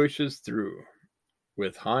 Bui pushes through.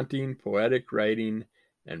 With haunting poetic writing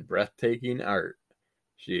and breathtaking art,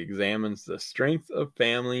 she examines the strength of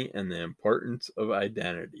family and the importance of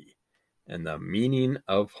identity and the meaning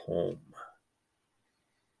of home.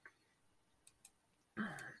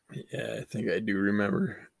 Yeah, I think I do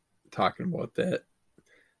remember talking about that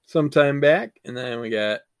sometime back. And then we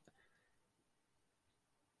got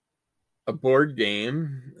a board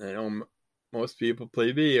game. I know most people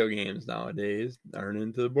play video games nowadays, aren't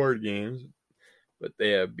into the board games, but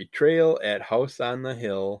they have Betrayal at House on the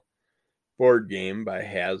Hill board game by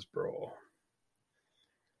Hasbro.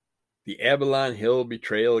 The Avalon Hill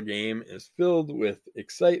Betrayal game is filled with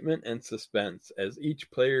excitement and suspense as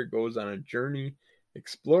each player goes on a journey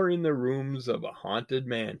exploring the rooms of a haunted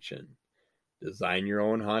mansion. Design your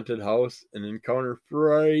own haunted house and encounter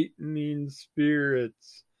frightening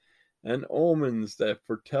spirits and omens that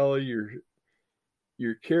foretell your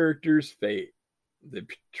character's fate. The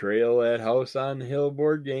Betrayal at House on Hill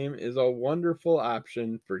board game is a wonderful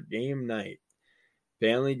option for game night,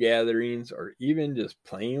 family gatherings, or even just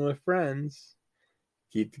playing with friends.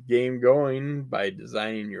 Keep the game going by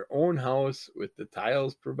designing your own house with the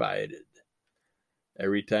tiles provided.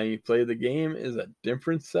 Every time you play the game is a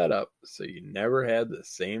different setup, so you never have the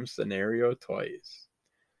same scenario twice.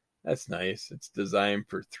 That's nice. It's designed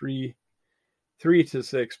for three to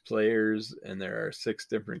six players, and there are 6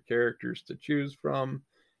 different characters to choose from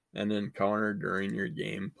and encounter during your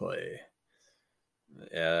gameplay.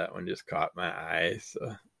 Yeah, that one just caught my eye.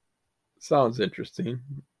 So sounds interesting.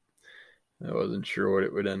 I wasn't sure what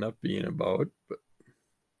it would end up being about, but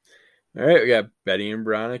all right, we got Betty and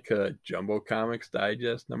Veronica Jumbo Comics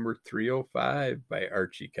Digest number 305 by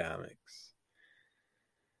Archie Comics.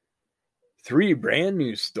 3 brand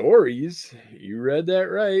new stories. You read that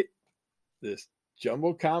right. This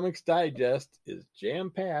Jumbo Comics Digest is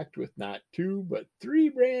jam-packed with not 2 but 3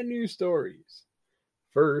 brand new stories.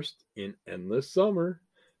 First, in Endless Summer,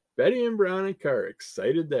 Betty and Veronica are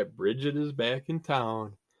excited that Bridget is back in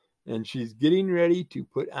town, and she's getting ready to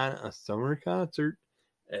put on a summer concert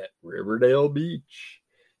at Riverdale Beach.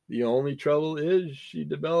 The only trouble is she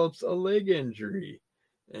develops a leg injury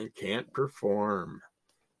and can't perform.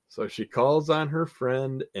 So she calls on her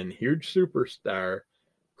friend and huge superstar,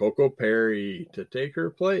 Coco Perry, to take her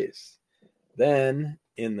place. Then,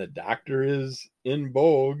 in The Doctor is in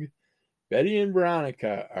Vogue, Betty and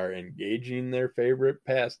Veronica are engaging their favorite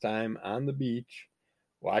pastime on the beach,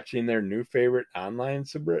 watching their new favorite online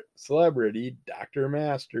celebrity, Dr.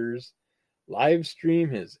 Masters, live stream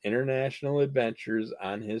his international adventures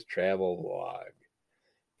on his travel vlog.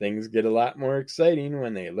 Things get a lot more exciting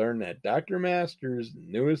when they learn that Dr. Masters'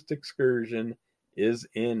 newest excursion is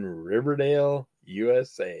in Riverdale,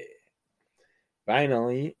 USA.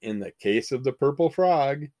 Finally, in The Case of the Purple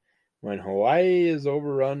Frog, when Hawaii is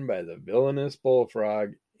overrun by the villainous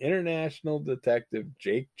bullfrog, international detective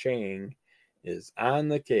Jake Chang is on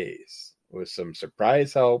the case. With some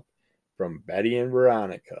surprise help from Betty and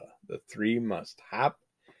Veronica, the 3 must hop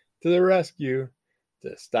to the rescue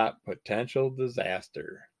to stop potential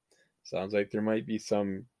disaster. Sounds like there might be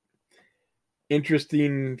some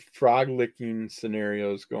interesting frog licking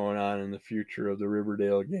scenarios going on in the future of the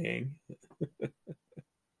Riverdale gang.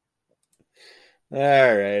 All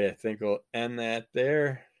right, I think we'll end that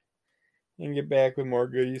there and get back with more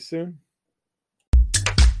goodies soon.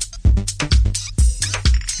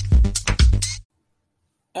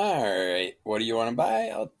 All right, what do you want to buy?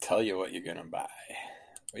 I'll tell you what you're going to buy.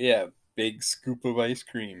 We have Big Scoop of Ice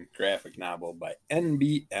Cream graphic novel by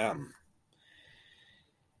NBM.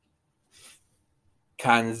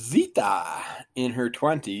 Kanzita, in her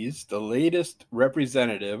 20s, the latest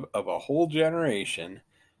representative of a whole generation,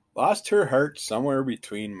 lost her heart somewhere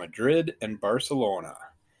between Madrid and Barcelona.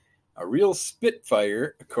 A real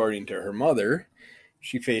spitfire, according to her mother,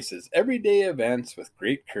 she faces everyday events with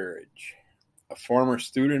great courage. A former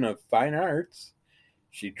student of fine arts,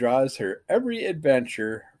 she draws her every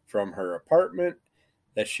adventure from her apartment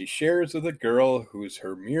that she shares with a girl who's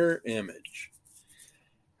her mirror image.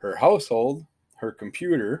 Her household, her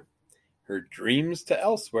computer, her dreams to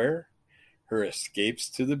elsewhere, her escapes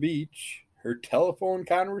to the beach, her telephone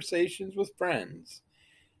conversations with friends,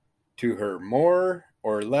 to her more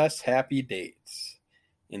or less happy dates.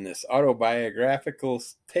 In this autobiographical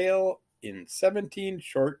tale in 17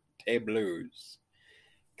 short tableaus,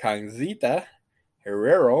 Kanzita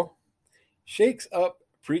Herrero shakes up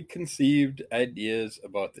preconceived ideas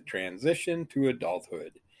about the transition to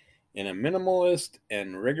adulthood in a minimalist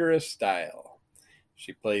and rigorous style.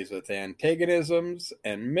 She plays with antagonisms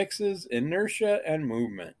and mixes inertia and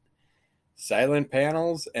movement, silent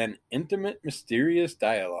panels and intimate, mysterious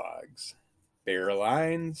dialogues, bare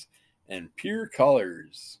lines and pure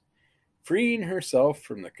colors, freeing herself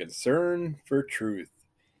from the concern for truth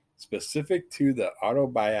specific to the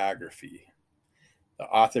autobiography. The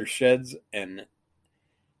author sheds any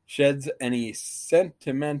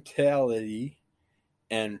sentimentality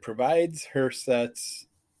and provides her sets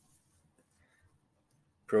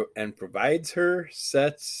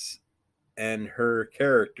and her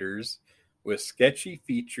characters with sketchy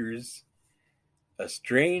features, a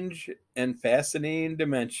strange and fascinating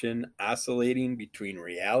dimension oscillating between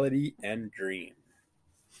reality and dream.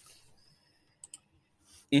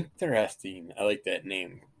 Interesting. I like that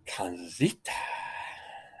name. Kanzita.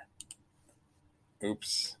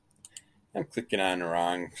 Oops. I'm clicking on the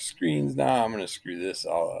wrong screens now. I'm going to screw this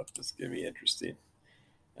all up. This is going to be interesting.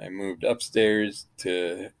 I moved upstairs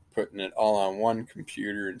to putting it all on one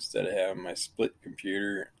computer instead of having my split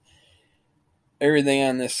computer. Everything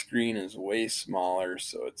on this screen is way smaller,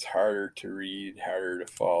 so it's harder to read, harder to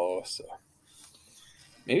follow. So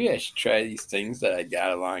maybe I should try these things that I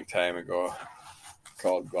got a long time ago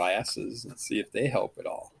called glasses and see if they help at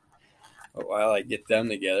all. But while I get them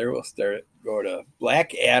together, we'll go to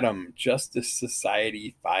Black Adam Justice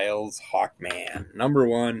Society Files Hawkman, number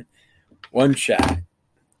one shot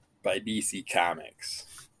by DC Comics.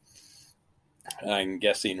 I'm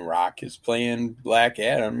guessing Rock is playing Black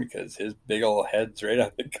Adam because his big old head's right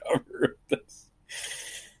on the cover of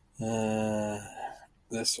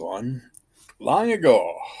this one. Long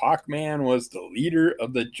ago, Hawkman was the leader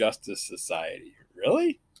of the Justice Society.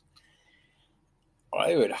 Really?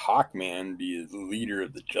 Why would Hawkman be the leader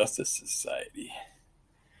of the Justice Society?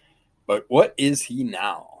 But what is he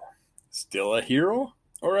now? Still a hero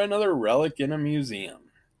or another relic in a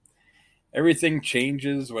museum? Everything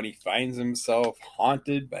changes when he finds himself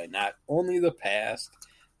haunted by not only the past,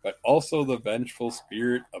 but also the vengeful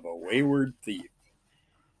spirit of a wayward thief.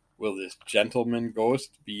 Will this gentleman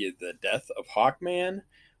ghost be the death of Hawkman,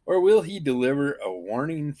 or will he deliver a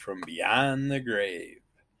warning from beyond the grave?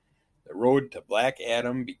 The road to Black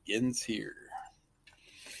Adam begins here.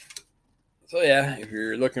 So yeah, if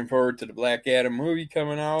you're looking forward to the Black Adam movie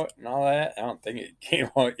coming out and all that, I don't think it came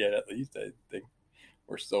out yet. At least I think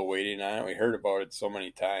we're still waiting on it. We heard about it so many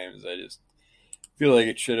times. I just feel like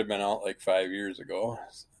it should have been out like 5 years ago.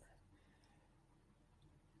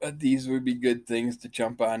 But these would be good things to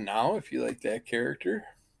jump on now if you like that character.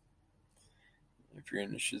 If you're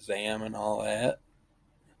into Shazam and all that.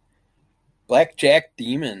 Blackjack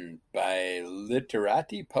Demon by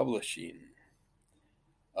Literati Publishing.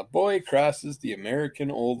 A boy crosses the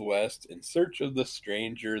American Old West in search of the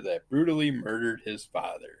stranger that brutally murdered his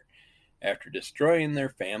father after destroying their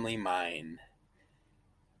family mine.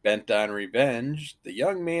 Bent on revenge, the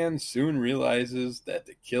young man soon realizes that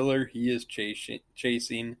the killer he is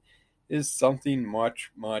chasing is something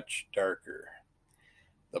much, much darker.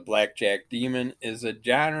 The Blackjack Demon is a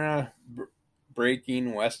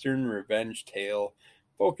genre-breaking Western revenge tale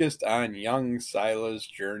focused on young Sila's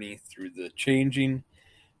journey through the changing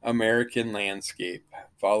American landscape,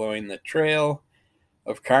 following the trail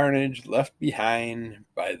of carnage left behind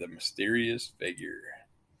by the mysterious figure.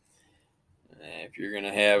 If you're going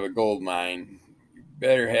to have a gold mine, you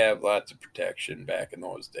better have lots of protection back in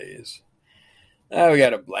those days. Now we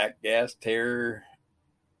got a Black Gas Terror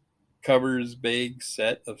covers big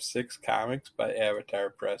set of 6 comics by Avatar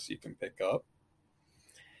Press you can pick up.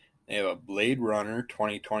 They have a Blade Runner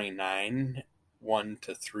 2029 1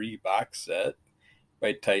 to 3 box set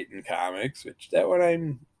by Titan Comics, which that one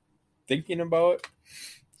I'm thinking about,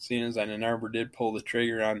 seeing as I never did pull the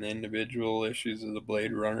trigger on the individual issues of the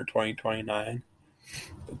Blade Runner 2029.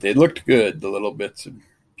 But they looked good, the little bits and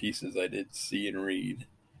pieces I did see and read.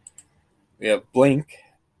 We have Blink,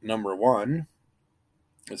 number 1.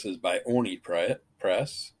 This is by Oni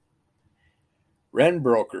Press. Ren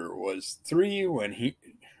Booker was 3 when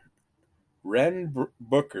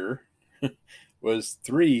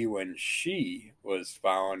she was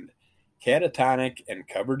found catatonic and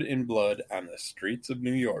covered in blood on the streets of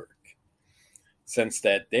New York. Since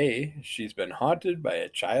that day, she's been haunted by a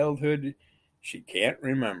childhood she can't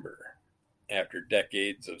remember. After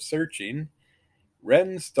decades of searching,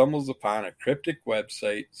 Ren stumbles upon a cryptic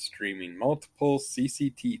website streaming multiple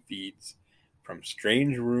CCTV feeds from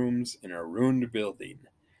strange rooms in a ruined building,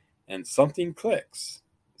 and something clicks,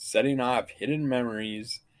 setting off hidden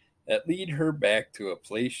memories that lead her back to a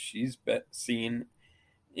place she's seen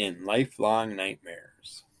in lifelong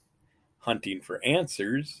nightmares. Hunting for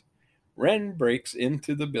answers, Ren breaks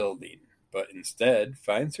into the building, but instead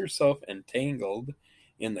finds herself entangled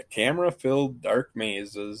in the camera-filled dark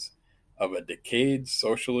mazes of a decayed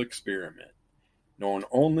social experiment, known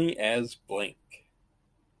only as Blink.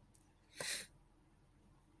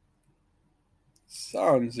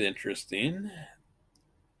 Sounds interesting.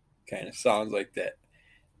 Kind of sounds like that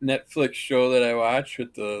Netflix show that I watched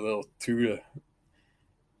with the little 2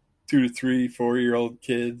 to 3, 4-year-old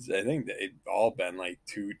kids. I think they've all been like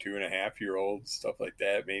 2.5-year-olds, stuff like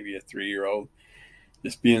that. Maybe a 3-year-old,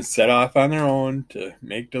 just being set off on their own to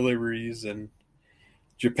make deliveries in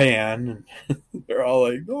Japan. And they're all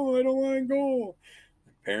like, "No, I don't want to go."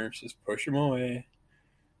 The parents just push them away.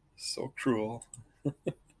 So cruel.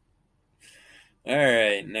 All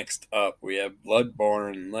right, next up we have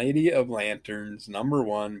Bloodborne Lady of Lanterns, number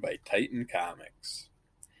 1 by Titan Comics.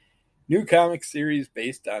 New comic series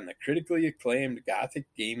based on the critically acclaimed gothic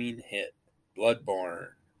gaming hit,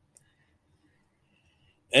 Bloodborne.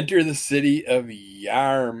 Enter the city of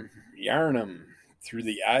Yharnam through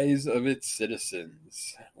the eyes of its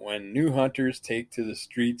citizens, when new hunters take to the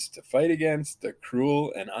streets to fight against the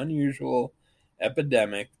cruel and unusual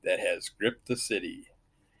epidemic that has gripped the city.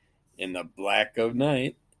 In the black of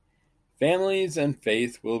night, families and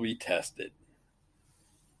faith will be tested.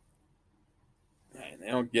 And they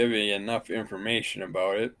don't give you enough information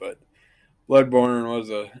about it, but Bloodborne was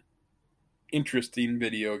a interesting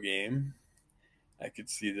video game. I could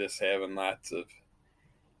see this having lots of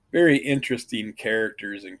very interesting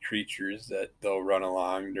characters and creatures that they'll run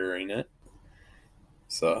along during it.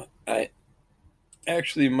 So I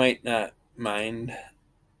actually might not mind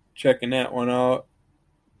checking that one out.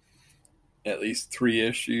 At least 3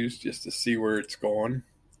 issues just to see where it's going.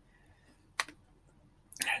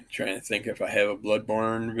 I'm trying to think if I have a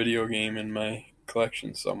Bloodborne video game in my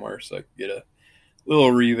collection somewhere so I could get a little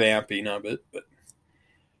revamping of it. But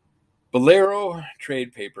Bolero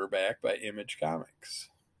trade paperback by Image Comics.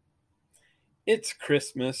 It's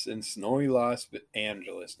Christmas in snowy Los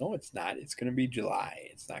Angeles. No, it's not. It's going to be July.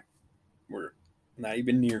 We're not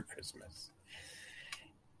even near Christmas.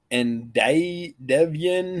 And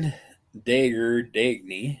Devian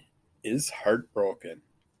Dagny is heartbroken.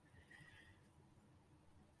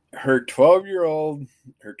 Her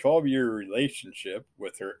 12-year relationship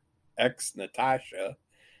with her ex Natasha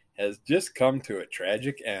has just come to a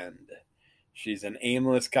tragic end. She's an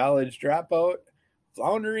aimless college dropout,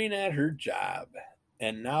 floundering at her job,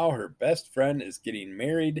 and now her best friend is getting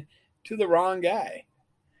married to the wrong guy.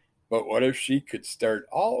 But what if she could start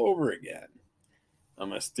all over again? A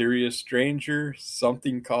mysterious stranger,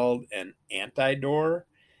 something called an anti-door,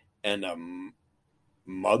 and a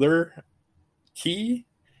mother key?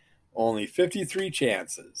 Only 53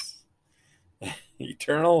 chances.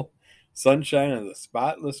 Eternal Sunshine of the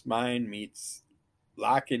Spotless Mind meets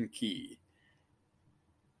Lock and Key.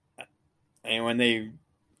 And when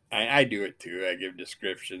I do it too. I give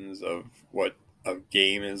descriptions of what a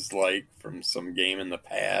game is like from some game in the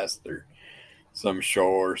past or some show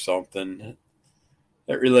or something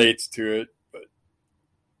that relates to it. But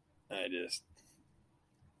I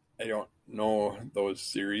don't know those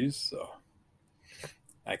series, so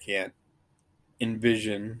I can't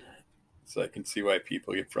envision. So I can see why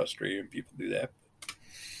people get frustrated when people do that.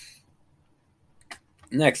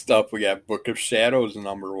 Next up, we got Book of Shadows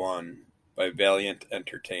number 1 by Valiant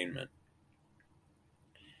Entertainment.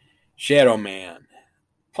 Shadow Man,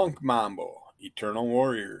 Punk Mambo, Eternal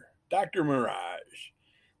Warrior, Dr. Mirage,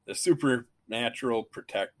 the supernatural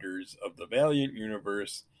protectors of the Valiant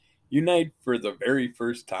universe unite for the very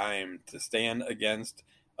first time to stand against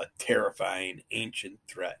a terrifying ancient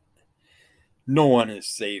threat. No one is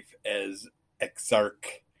safe as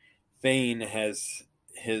Exarch Fane has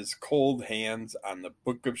his cold hands on the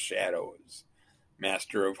Book of Shadows.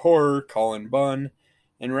 Master of Horror Colin Bunn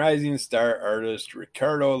and rising star artist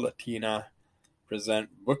Ricardo Latina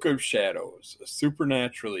present Book of Shadows, a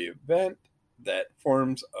supernatural event that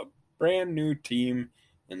forms a brand new team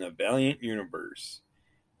in the Valiant universe.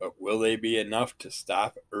 But will they be enough to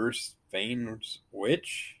stop Earth's Fane's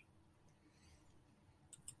witch?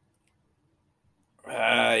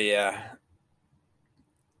 Yeah.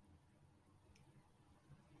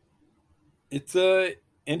 It's a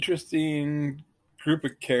interesting group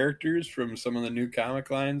of characters from some of the new comic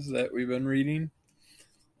lines that we've been reading.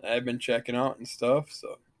 I've been checking out and stuff,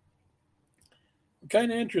 so I'm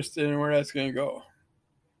kind of interested in where that's going to go.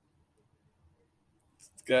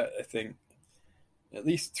 It's got, I think, at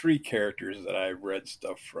least 3 characters that I've read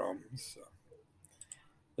stuff from. So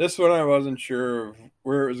this one I wasn't sure of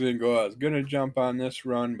where it was going to go. I was going to jump on this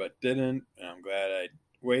run, but didn't. And I'm glad I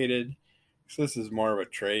waited. So this is more of a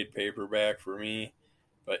trade paperback for me.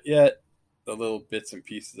 But yet, the little bits and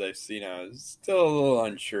pieces I've seen, I was still a little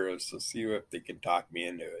unsure of. So see if they can talk me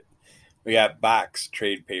into it. We got Box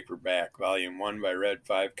trade paperback, volume 1 by Red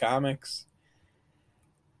 5 Comics.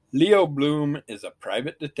 Leo Bloom is a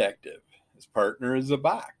private detective. His partner is a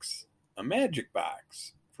box, a magic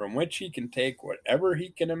box, from which he can take whatever he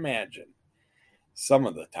can imagine, some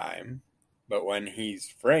of the time. But when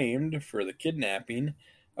he's framed for the kidnapping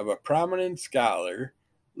of a prominent scholar,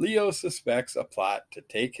 Leo suspects a plot to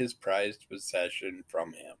take his prized possession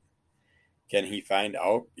from him. Can he find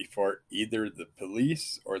out before either the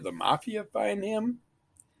police or the mafia find him?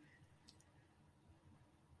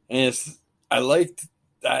 And I liked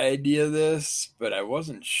the idea of this, but I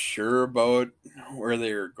wasn't sure about where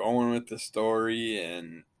they were going with the story,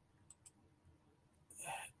 and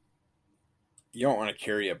you don't want to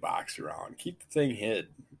carry a box around. Keep the thing hid,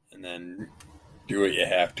 and then do what you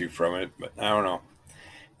have to from it. But I don't know.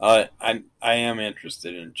 I am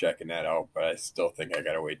interested in checking that out, but I still think I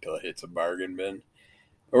gotta wait till it hits a bargain bin.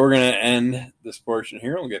 But we're gonna end this portion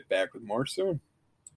here. We'll get back with more soon.